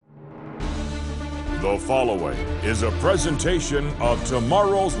The following is a presentation of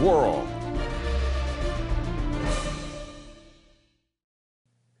Tomorrow's World.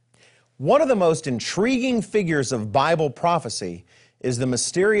 One of the most intriguing figures of Bible prophecy is the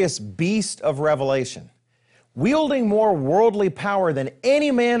mysterious beast of Revelation. Wielding more worldly power than any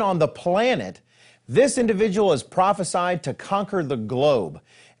man on the planet, this individual is prophesied to conquer the globe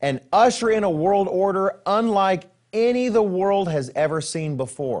and usher in a world order unlike any the world has ever seen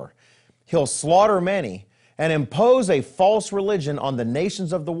before. He'll slaughter many and impose a false religion on the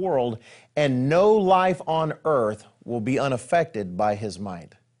nations of the world, and no life on earth will be unaffected by his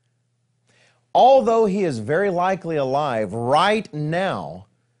might. Although he is very likely alive right now,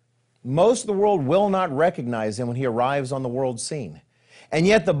 most of the world will not recognize him when he arrives on the world scene. And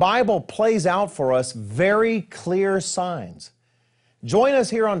yet the Bible plays out for us very clear signs. Join us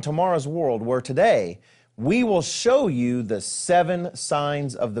here on Tomorrow's World, where today we will show you the 7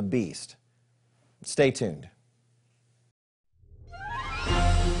 signs of the beast. Stay tuned.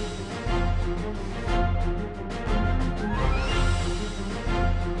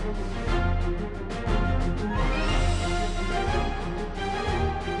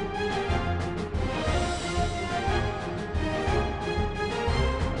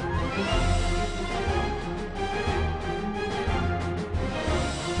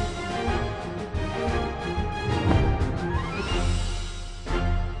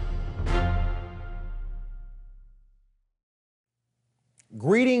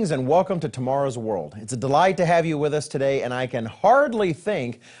 Greetings and welcome to Tomorrow's World. It's a delight to have you with us today, and I can hardly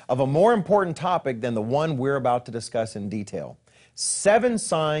think of a more important topic than the one we're about to discuss in detail. 7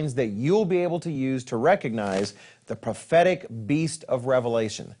 signs that you'll be able to use to recognize the prophetic beast of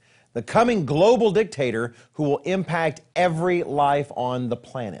Revelation, the coming global dictator who will impact every life on the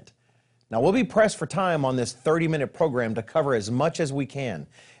planet. Now, we'll be pressed for time on this 30-minute program to cover as much as we can.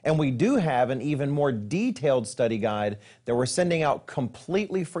 And we do have an even more detailed study guide that we're sending out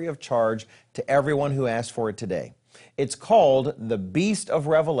completely free of charge to everyone who asked for it today. It's called The Beast of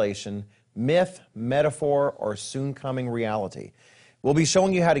Revelation, Myth, Metaphor, or Soon Coming Reality. We'll be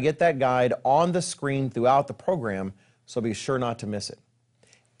showing you how to get that guide on the screen throughout the program, so be sure not to miss it.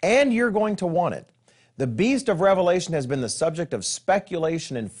 And you're going to want it. The beast of Revelation has been the subject of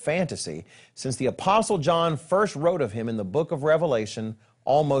speculation and fantasy since the Apostle John first wrote of him in the book of Revelation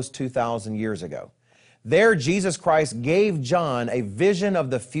almost 2,000 years ago. There, Jesus Christ gave John a vision of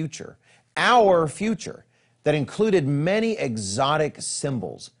the future, our future, that included many exotic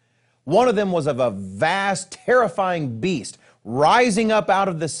symbols. One of them was of a vast, terrifying beast rising up out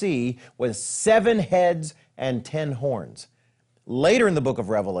of the sea with 7 heads and 10 horns. Later in the book of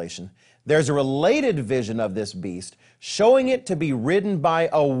Revelation, there's a related vision of this beast, showing it to be ridden by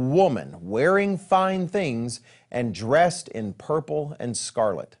a woman wearing fine things and dressed in purple and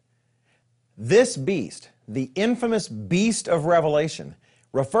scarlet. This beast, the infamous beast of Revelation,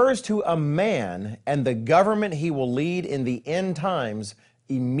 refers to a man and the government he will lead in the end times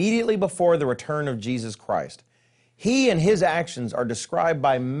immediately before the return of Jesus Christ. He and his actions are described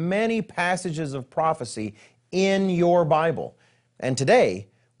by many passages of prophecy in your Bible. And today,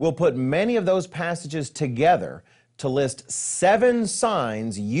 we'll put many of those passages together to list 7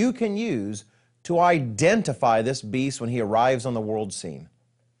 signs you can use to identify this beast when he arrives on the world scene.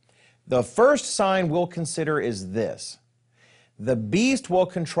 The first sign we'll consider is this: the beast will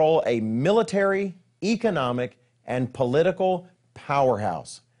control a military, economic, and political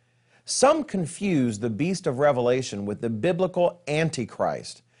powerhouse. Some confuse the beast of Revelation with the biblical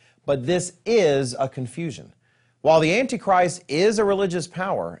Antichrist, but this is a confusion. While the Antichrist is a religious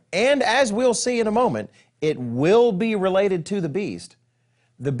power, and as we'll see in a moment, it will be related to the beast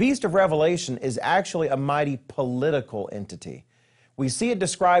of Revelation is actually a mighty political entity. We see it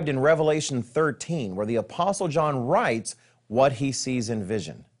described in Revelation 13, where the Apostle John writes what he sees in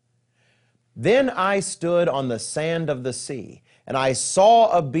vision. Then I stood on the sand of the sea, and I saw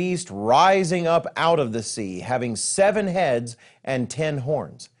a beast rising up out of the sea, having 7 heads and 10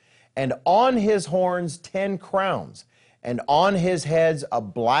 horns. And on his horns 10 crowns, and on his heads a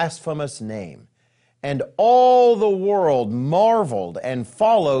blasphemous name. And all the world marveled and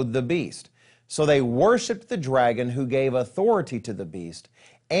followed the beast. So they worshipped the dragon who gave authority to the beast,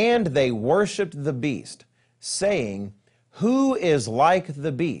 and they worshipped the beast, saying, "Who is like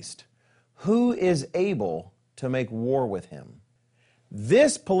the beast? Who is able to make war with him?"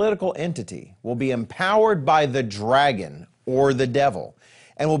 This political entity will be empowered by the dragon, or the devil,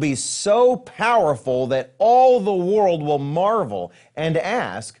 and will be so powerful that all the world will marvel and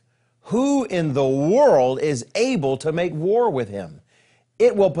ask, who in the world is able to make war with him?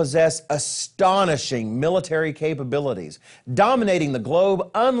 It will possess astonishing military capabilities, dominating the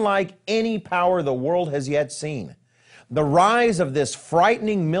globe unlike any power the world has yet seen. The rise of this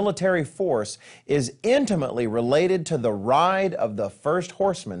frightening military force is intimately related to the ride of the first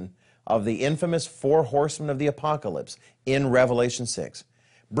horseman of the infamous four horsemen of the apocalypse in Revelation 6,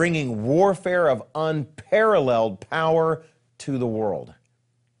 bringing warfare of unparalleled power to the world.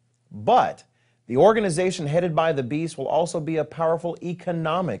 But the organization headed by the beast will also be a powerful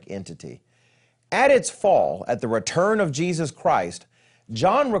economic entity. At its fall, at the return of Jesus Christ,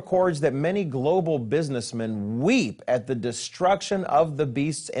 John records that many global businessmen weep at the destruction of the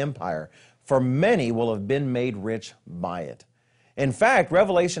beast's empire, for many will have been made rich by it. In fact,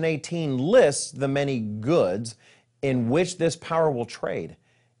 Revelation 18 lists the many goods in which this power will trade,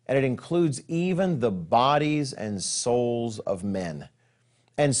 and it includes even the bodies and souls of men.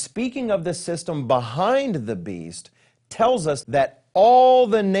 And speaking of the system behind the beast, tells us that all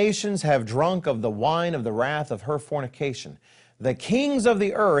the nations have drunk of the wine of the wrath of her fornication. The kings of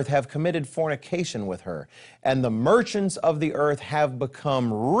the earth have committed fornication with her, and the merchants of the earth have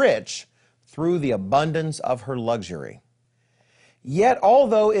become rich through the abundance of her luxury. Yet,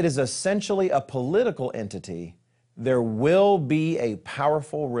 although it is essentially a political entity, there will be a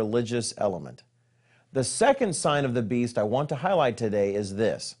powerful religious element. The second sign of the beast I want to highlight today is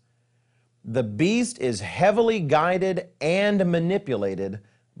this. The beast is heavily guided and manipulated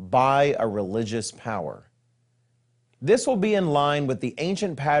by a religious power. This will be in line with the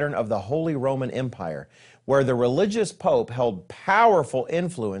ancient pattern of the Holy Roman Empire, where the religious pope held powerful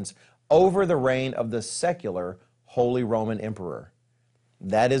influence over the reign of the secular Holy Roman Emperor.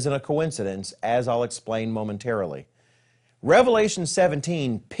 That isn't a coincidence, as I'll explain momentarily. Revelation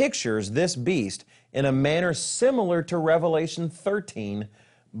 17 pictures this beast in a manner similar to Revelation 13,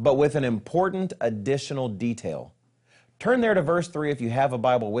 but with an important additional detail. Turn there to verse 3 if you have a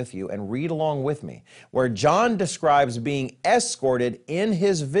Bible with you and read along with me, where John describes being escorted in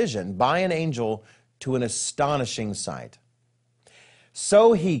his vision by an angel to an astonishing sight.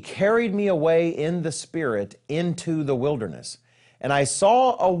 So he carried me away in the Spirit into the wilderness, and I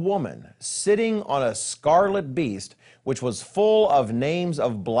saw a woman sitting on a scarlet beast, which was full of names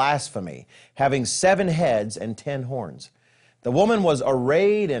of blasphemy, having 7 heads and 10 horns. The woman was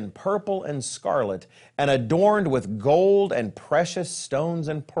arrayed in purple and scarlet, and adorned with gold and precious stones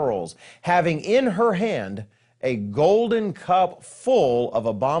and pearls, having in her hand a golden cup full of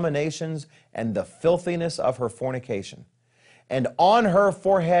abominations and the filthiness of her fornication. And on her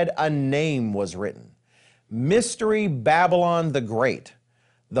forehead a name was written, Mystery Babylon the Great,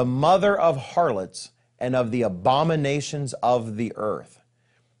 the mother of harlots and of the abominations of the earth.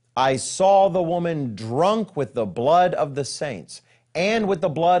 I saw the woman drunk with the blood of the saints and with the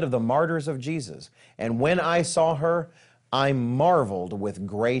blood of the martyrs of Jesus. And when I saw her, I marveled with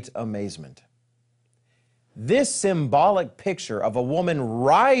great amazement. This symbolic picture of a woman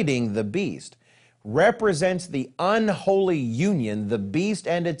riding the beast represents the unholy union the beast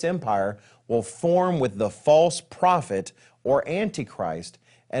and its empire will form with the false prophet or Antichrist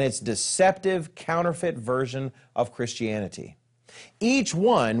and its deceptive counterfeit version of Christianity. Each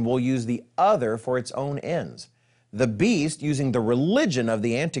one will use the other for its own ends. The beast using the religion of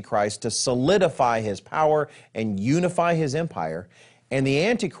the Antichrist to solidify his power and unify his empire, and the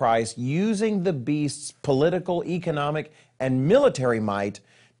Antichrist using the beast's political, economic, and military might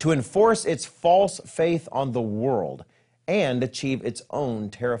to enforce its false faith on the world and achieve its own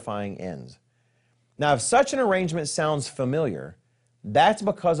terrifying ends. Now, if such an arrangement sounds familiar, that's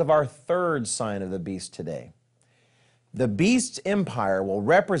because of our third sign of the beast today. The beast's empire will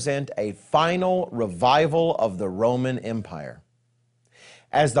represent a final revival of the Roman Empire.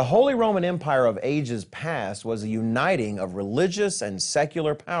 As the Holy Roman Empire of ages past was a uniting of religious and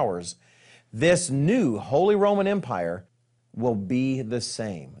secular powers, this new Holy Roman Empire will be the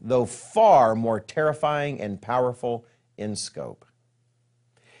same, though far more terrifying and powerful in scope.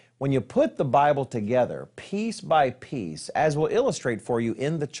 When you put the Bible together, piece by piece, as we'll illustrate for you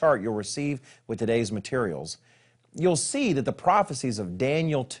in the chart you'll receive with today's materials, you'll see that the prophecies of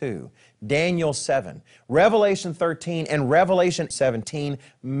Daniel 2, Daniel 7, Revelation 13, and Revelation 17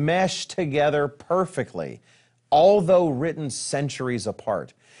 mesh together perfectly, although written centuries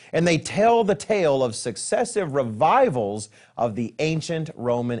apart. And they tell the tale of successive revivals of the ancient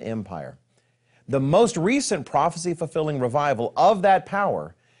Roman Empire. The most recent prophecy-fulfilling revival of that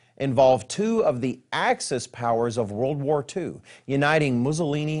power involved 2 of the Axis powers of World War II, uniting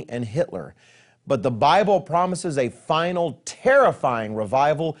Mussolini and Hitler. But the Bible promises a final terrifying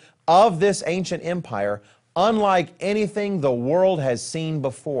revival of this ancient empire, unlike anything the world has seen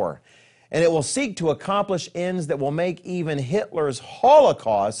before. and it will seek to accomplish ends that will make even Hitler's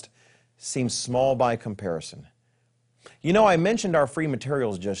Holocaust seem small by comparison. You know, I mentioned our free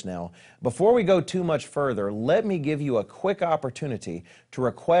materials just now. Before we go too much further, let me give you a quick opportunity to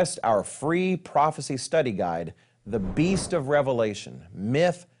request our free prophecy study guide, The Beast of Revelation,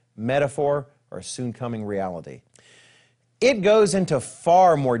 Myth, Metaphor, or Soon Coming Reality. It goes into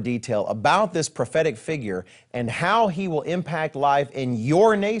far more detail about this prophetic figure and how he will impact life in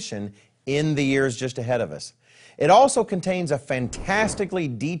your nation in the years just ahead of us. It also contains a fantastically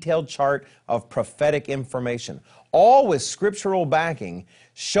detailed chart of prophetic information, all with scriptural backing,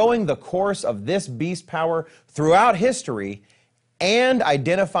 showing the course of this beast power throughout history and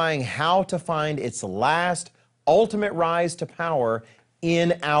identifying how to find its last, ultimate rise to power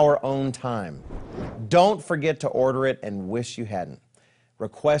in our own time. Don't forget to order it and wish you hadn't.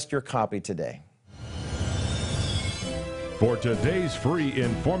 Request your copy today. For today's free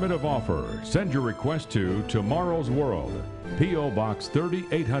informative offer, send your request to Tomorrow's World, P.O. Box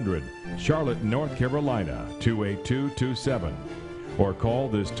 3800, Charlotte, North Carolina, 28227. Or call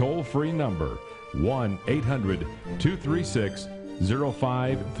this toll-free number,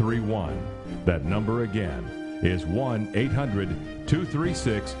 1-800-236-0531. That number again is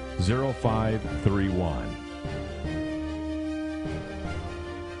 1-800-236-0531.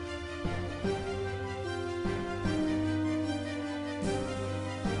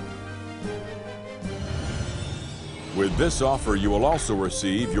 With this offer, you will also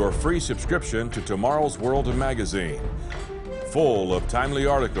receive your free subscription to Tomorrow's World magazine, full of timely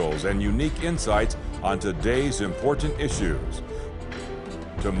articles and unique insights on today's important issues.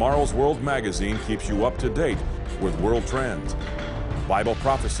 Tomorrow's World magazine keeps you up to date with world trends, Bible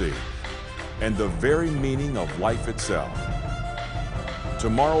prophecy, and the very meaning of life itself.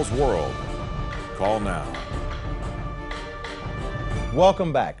 Tomorrow's World. Call now.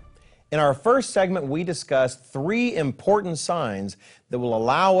 Welcome back. In our first segment, we discussed 3 important signs that will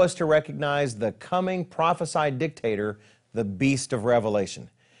allow us to recognize the coming prophesied dictator, the Beast of Revelation.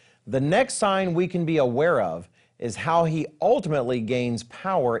 The next sign we can be aware of is how he ultimately gains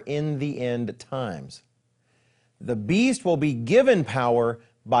power in the end times. The beast will be given power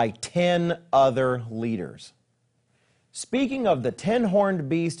by 10 other leaders. Speaking of the 10-horned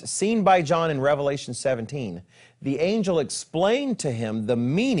beast seen by John in Revelation 17, the angel explained to him the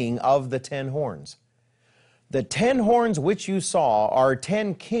meaning of the 10 horns. The 10 horns which you saw are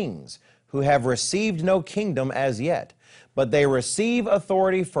 10 kings who have received no kingdom as yet, but they receive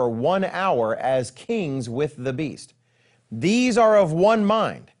authority for 1 hour as kings with the beast. These are of one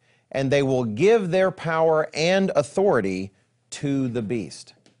mind, and they will give their power and authority to the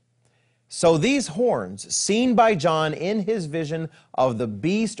beast. So these horns, seen by John in his vision of the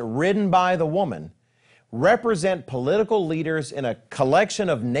beast ridden by the woman, represent political leaders in a collection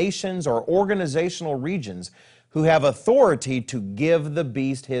of nations or organizational regions who have authority to give the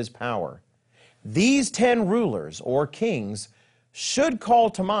beast his power. These 10 rulers or kings should call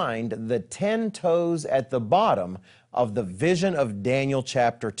to mind the 10 toes at the bottom of the vision of Daniel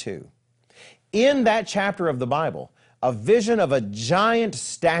chapter 2. In that chapter of the Bible, a vision of a giant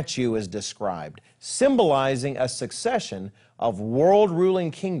statue is described, symbolizing a succession of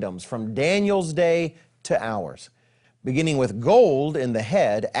world-ruling kingdoms from Daniel's day to ours, beginning with gold in the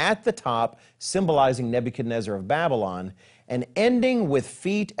head at the top, symbolizing Nebuchadnezzar of Babylon, and ending with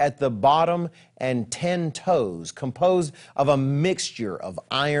feet at the bottom and 10 toes, composed of a mixture of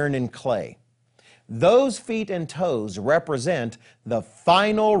iron and clay. Those feet and toes represent the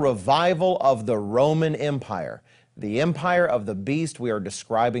final revival of the Roman Empire, the empire of the beast we are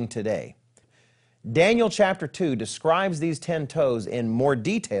describing today. Daniel chapter 2 describes these 10 toes in more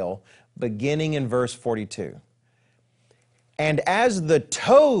detail, beginning in verse 42. And as the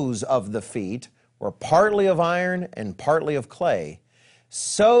toes of the feet were partly of iron and partly of clay,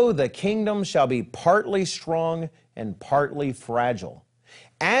 so the kingdom shall be partly strong and partly fragile.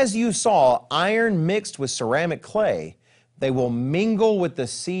 As you saw iron mixed with ceramic clay, they will mingle with the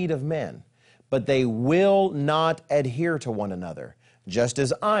seed of men, but they will not adhere to one another, just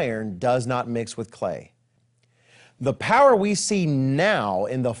as iron does not mix with clay. The power we see now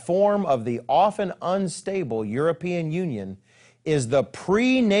in the form of the often unstable European Union is the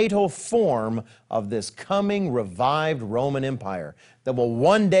prenatal form of this coming revived Roman Empire that will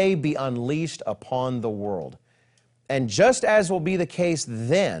one day be unleashed upon the world. And just as will be the case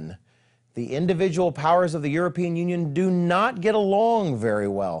then, the individual powers of the European Union do not get along very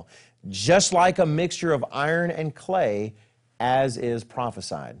well, just like a mixture of iron and clay, as is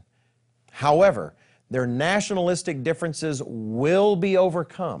prophesied. However, their nationalistic differences will be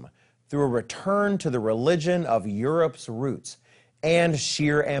overcome through a return to the religion of Europe's roots and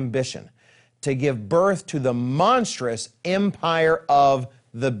sheer ambition, to give birth to the monstrous empire of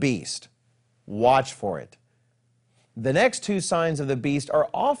the beast. Watch for it. The next two signs of the beast are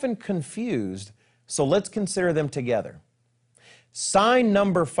often confused, so let's consider them together. Sign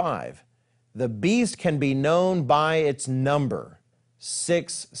number 5. The beast can be known by its number,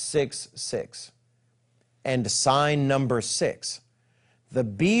 666. And sign number 6. The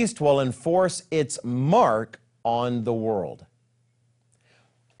beast will enforce its mark on the world.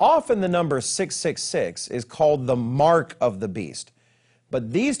 Often the number 666 is called the mark of the beast.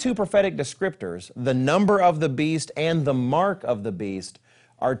 But these two prophetic descriptors, the number of the beast and the mark of the beast,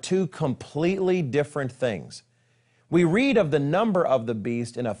 are two completely different things. We read of the number of the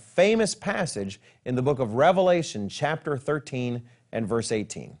beast in a famous passage in the book of Revelation, chapter 13 and verse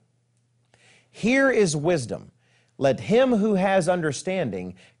 18. Here is wisdom. Let him who has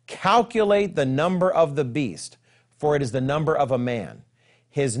understanding calculate the number of the beast, for it is the number of a man.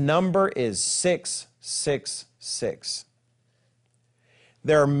 His number is 666.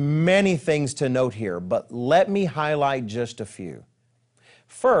 There are many things to note here, but let me highlight just a few.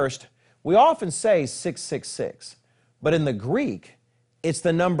 First, we often say 666, but in the Greek, it's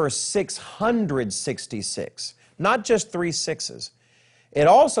the number 666, not just 3 sixes. It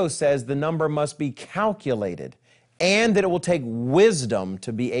also says the number must be calculated and that it will take wisdom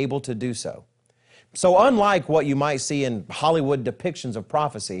to be able to do so. So unlike what you might see in Hollywood depictions of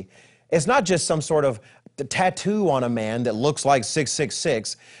prophecy, it's not just some sort of tattoo on a man that looks like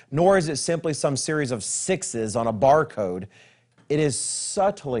 666, nor is it simply some series of sixes on a barcode. It is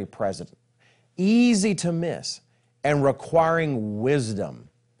subtly present, easy to miss, and requiring wisdom,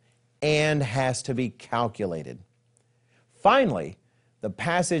 and has to be calculated. Finally, the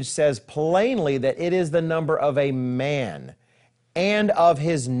passage says plainly that it is the number of a man and of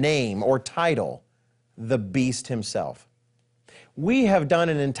his name or title, the beast himself. We have done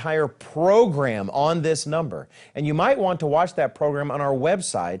an entire program on this number, and you might want to watch that program on our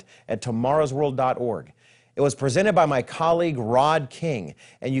website at tomorrowsworld.org. It was presented by my colleague Rod King,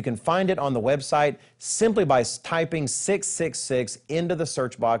 and you can find it on the website simply by typing 666 into the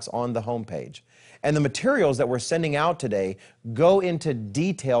search box on the homepage. And the materials that we're sending out today go into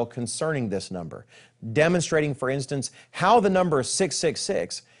detail concerning this number, demonstrating, for instance, how the number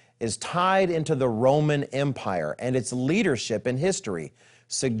 666 is tied into the Roman Empire and its leadership in history,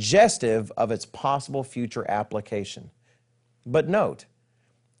 suggestive of its possible future application. But note,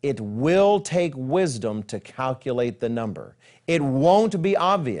 it will take wisdom to calculate the number. It won't be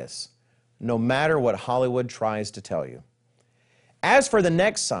obvious, no matter what Hollywood tries to tell you. As for the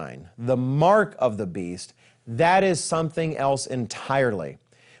next sign, the mark of the beast, that is something else entirely.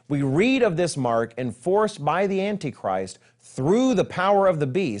 We read of this mark enforced by the Antichrist through the power of the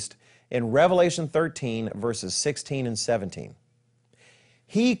beast in Revelation 13, verses 16 and 17.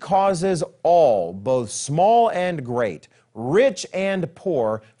 He causes all, both small and great, rich and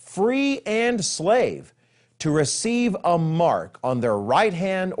poor, free and slave, to receive a mark on their right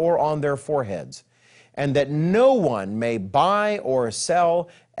hand or on their foreheads, and that no one may buy or sell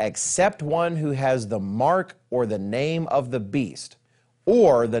except one who has the mark or the name of the beast,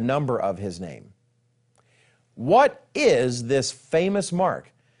 or the number of his name. What is this famous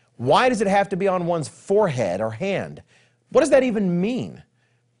mark? Why does it have to be on one's forehead or hand? What does that even mean?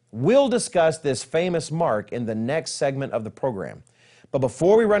 We'll discuss this famous mark in the next segment of the program. But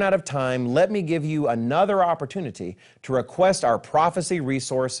before we run out of time, let me give you another opportunity to request our prophecy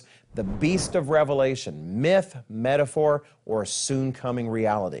resource, The Beast of Revelation, Myth, Metaphor, or Soon-Coming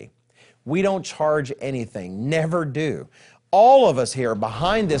Reality. We don't charge anything, never do. All of us here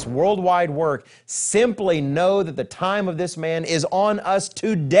behind this worldwide work simply know that the time of this man is on us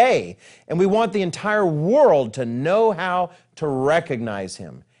today, and we want the entire world to know how to recognize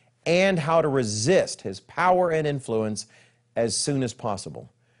him and how to resist his power and influence as soon as possible.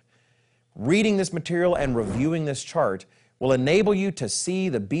 Reading this material and reviewing this chart will enable you to see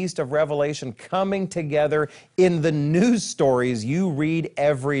the Beast of Revelation coming together in the news stories you read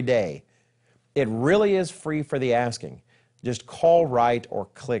every day. It really is free for the asking. Just call, write, or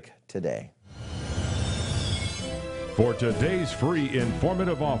click today. For today's free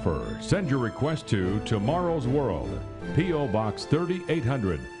informative offer, send your request to Tomorrow's World, P.O. Box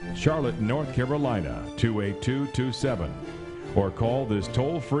 3800, Charlotte, North Carolina, 28227. Or call this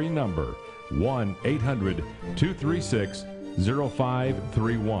toll-free number,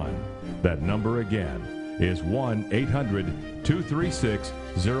 1-800-236-0531. That number again is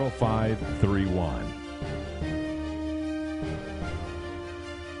 1-800-236-0531.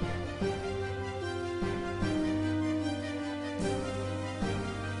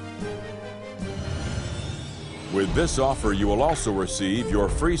 With this offer, you will also receive your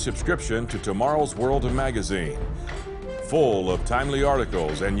free subscription to Tomorrow's World magazine, full of timely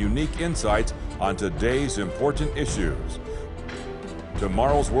articles and unique insights on today's important issues.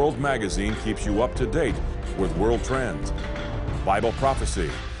 Tomorrow's World magazine keeps you up to date with world trends, Bible prophecy,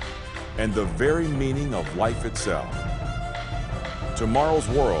 and the very meaning of life itself. Tomorrow's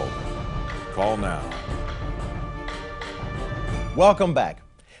World. Call now. Welcome back.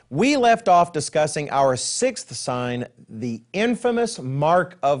 We left off discussing our sixth sign, the infamous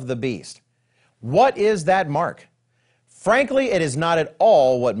mark of the beast. What is that mark? Frankly, it is not at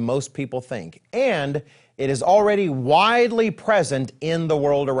all what most people think, and it is already widely present in the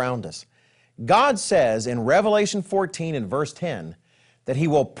world around us. God says in Revelation 14 and verse 10 that He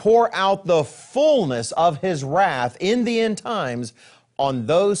will pour out the fullness of His wrath in the end times on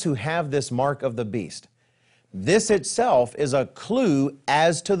those who have this mark of the beast. This itself is a clue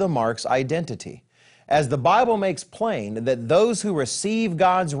as to the mark's identity, as the Bible makes plain that those who receive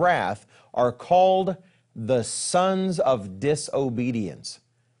God's wrath are called the sons of disobedience.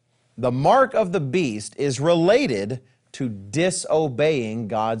 The mark of the beast is related to disobeying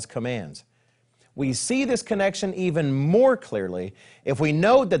God's commands. We see this connection even more clearly if we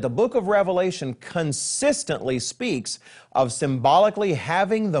note that the book of Revelation consistently speaks of symbolically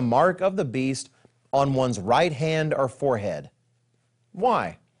having the mark of the beast on one's right hand or forehead.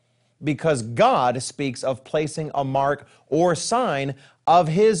 Why? Because God speaks of placing a mark or sign of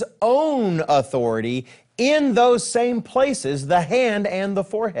His own authority in those same places, the hand and the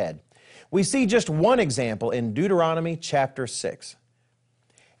forehead. We see just one example in Deuteronomy chapter 6.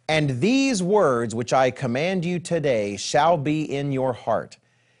 And these words which I command you today shall be in your heart.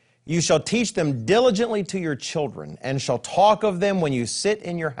 You shall teach them diligently to your children, and shall talk of them when you sit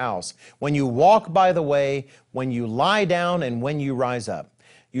in your house, when you walk by the way, when you lie down, and when you rise up.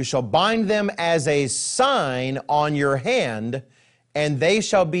 You shall bind them as a sign on your hand, and they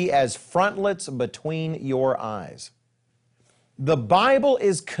shall be as frontlets between your eyes. The Bible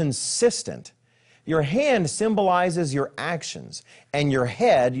is consistent. Your hand symbolizes your actions, and your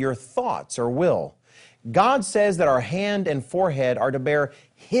head, your thoughts or will. God says that our hand and forehead are to bear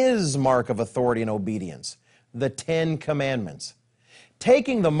His mark of authority and obedience, the 10 Commandments.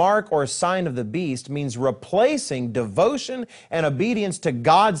 Taking the mark or sign of the beast means replacing devotion and obedience to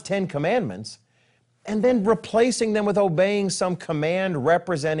God's 10 Commandments, and then replacing them with obeying some command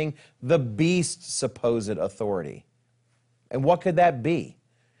representing the beast's supposed authority. And what could that be?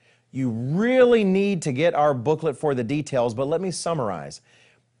 You really need to get our booklet for the details, but let me summarize.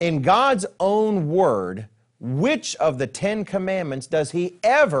 In God's own word, which of the 10 Commandments does He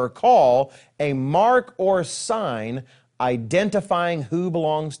ever call a mark or sign identifying who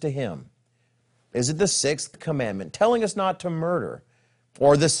belongs to Him? Is it the 6th commandment, telling us not to murder?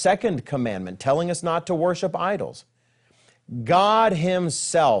 Or the 2nd commandment, telling us not to worship idols? God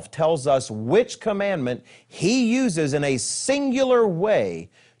Himself tells us which commandment He uses in a singular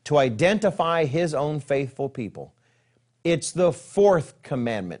way to identify His own faithful people. It's the 4th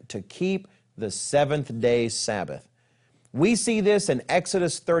commandment, to keep the 7th-day Sabbath. We see this in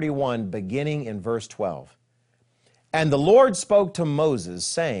Exodus 31, beginning in verse 12. And the Lord spoke to Moses,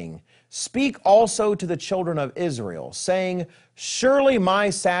 saying, Speak also to the children of Israel, saying, Surely my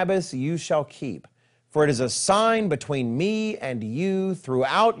Sabbaths you shall keep, for it is a sign between me and you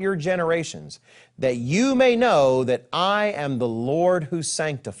throughout your generations, that you may know that I am the Lord who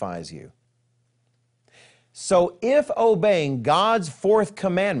sanctifies you. So if obeying God's 4th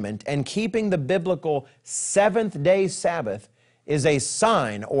commandment and keeping the biblical 7th-day Sabbath is a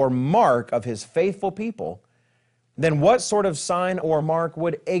sign or mark of His faithful people, then what sort of sign or mark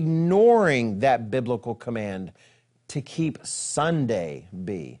would ignoring that biblical command to keep Sunday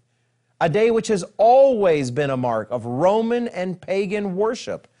be? A day which has always been a mark of Roman and pagan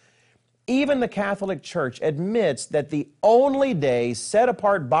worship. Even the Catholic Church admits that the only day set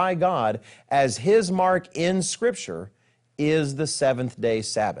apart by God as His mark in Scripture is the 7th-day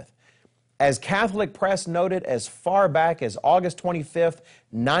Sabbath. As Catholic Press noted as far back as August 25th,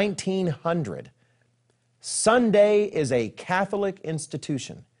 1900, Sunday is a Catholic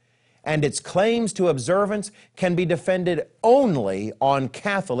institution, and its claims to observance can be defended only on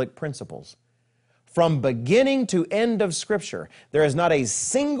Catholic principles. From beginning to end of Scripture, there is not a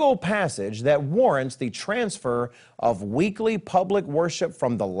single passage that warrants the transfer of weekly public worship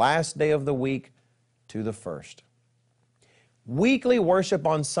from the last day of the week to the first. Weekly worship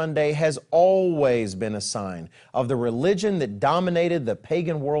on Sunday has always been a sign of the religion that dominated the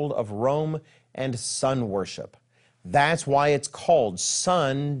pagan world of Rome and sun worship. That's why it's called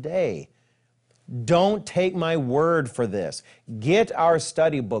Sunday. Don't take my word for this. Get our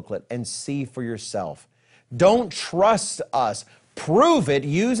study booklet and see for yourself. Don't trust us. Prove it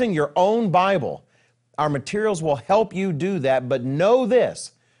using your own Bible. Our materials will help you do that, but know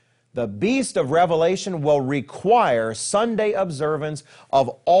this: the beast of Revelation will require Sunday observance of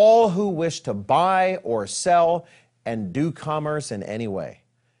all who wish to buy or sell and do commerce in any way.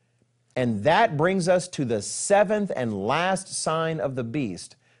 And that brings us to the seventh and last sign of the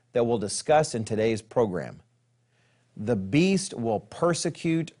beast that we'll discuss in today's program. The beast will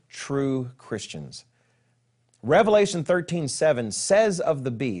persecute true Christians. Revelation 13:7 says of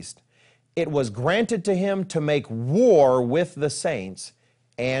the beast, "It was granted to him to make war with the saints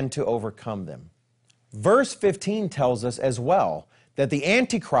and to overcome them." Verse 15 tells us as well that the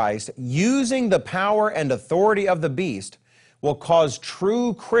Antichrist, using the power and authority of the beast, will cause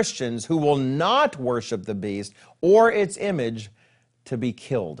true Christians who will not worship the beast or its image to be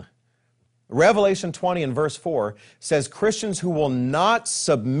killed. Revelation 20 and verse 4 says Christians who will not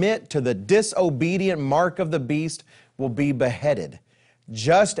submit to the disobedient mark of the beast will be beheaded,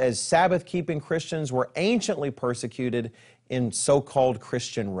 just as Sabbath-keeping Christians were anciently persecuted in so-called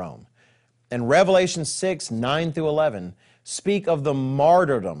Christian Rome. And Revelation 6, 9 through 11 speak of the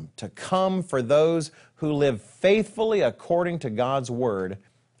martyrdom to come for those who live faithfully according to God's word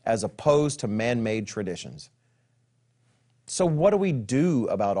as opposed to man-made traditions. So what do we do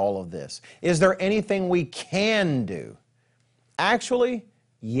about all of this? Is there anything we can do? Actually,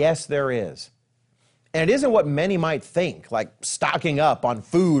 yes, there is. And it isn't what many might think, like stocking up on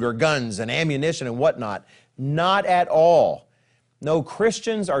food or guns and ammunition and whatnot. Not at all. No,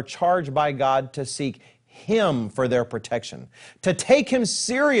 Christians are charged by God to seek Him for their protection, to take Him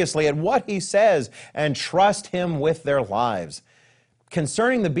seriously at what He says and trust Him with their lives.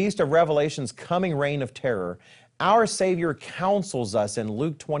 Concerning the beast of Revelation's coming reign of terror, our Savior counsels us in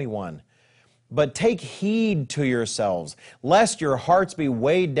Luke 21, "But take heed to yourselves, lest your hearts be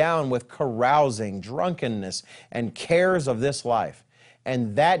weighed down with carousing, drunkenness, and cares of this life,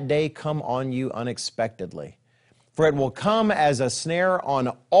 and that day come on you unexpectedly. For it will come as a snare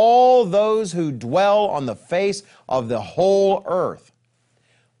on all those who dwell on the face of the whole earth.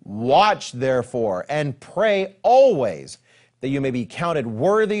 Watch, therefore, and pray always, that you may be counted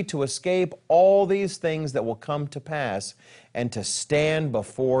worthy to escape all these things that will come to pass and to stand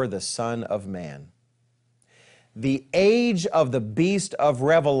before the Son of Man." The age of the beast of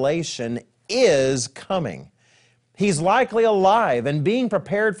Revelation is coming. He's likely alive and being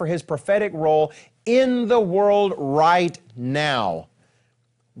prepared for his prophetic role in the world right now.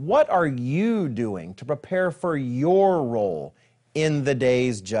 What are you doing to prepare for your role in the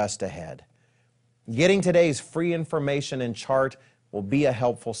days just ahead? Getting today's free information and chart will be a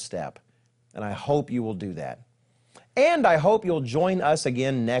helpful step, and I hope you will do that. And I hope you'll join us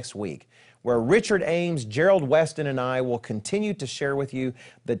again next week, where Richard Ames, Gerald Weston, and I will continue to share with you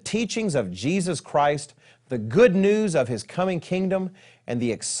the teachings of Jesus Christ, the good news of His coming kingdom, and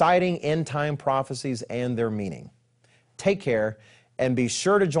the exciting end-time prophecies and their meaning. Take care, and be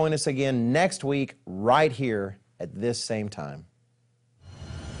sure to join us again next week right here at this same time.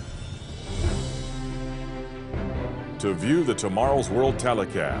 To view the Tomorrow's World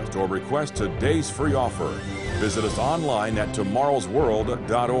telecast or request today's free offer, visit us online at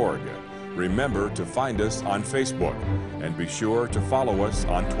tomorrowsworld.org. Remember to find us on Facebook, and be sure to follow us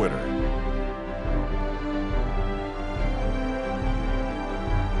on Twitter.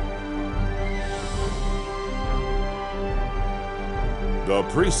 The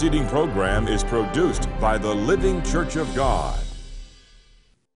preceding program is produced by the Living Church of God.